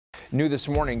New this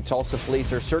morning, Tulsa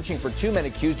police are searching for two men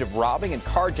accused of robbing and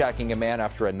carjacking a man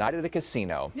after a night at a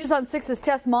casino. News on 6's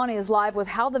Tess Maune is live with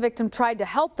how the victim tried to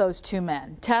help those two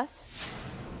men. Tess?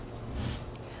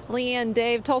 Leanne,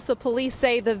 Dave, Tulsa police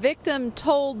say the victim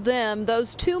told them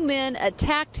those two men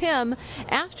attacked him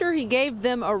after he gave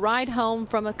them a ride home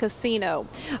from a casino.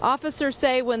 Officers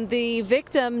say when the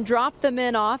victim dropped the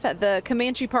men off at the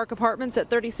Comanche Park Apartments at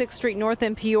 36th Street North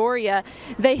in Peoria,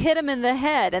 they hit him in the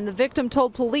head, and the victim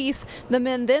told police the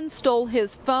men then stole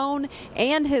his phone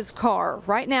and his car.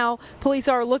 Right now, police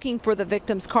are looking for the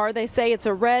victim's car. They say it's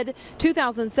a red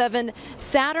 2007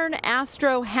 Saturn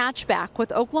Astro hatchback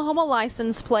with Oklahoma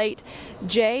license plate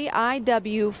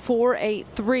JIW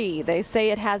 483. They say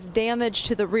it has damage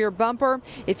to the rear bumper.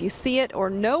 If you see it or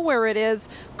know where it is,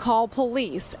 call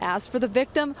police. As for the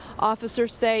victim,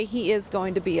 officers say he is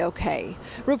going to be okay.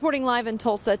 Reporting live in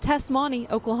Tulsa, Tess Maune,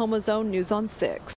 Oklahoma's own News on 6.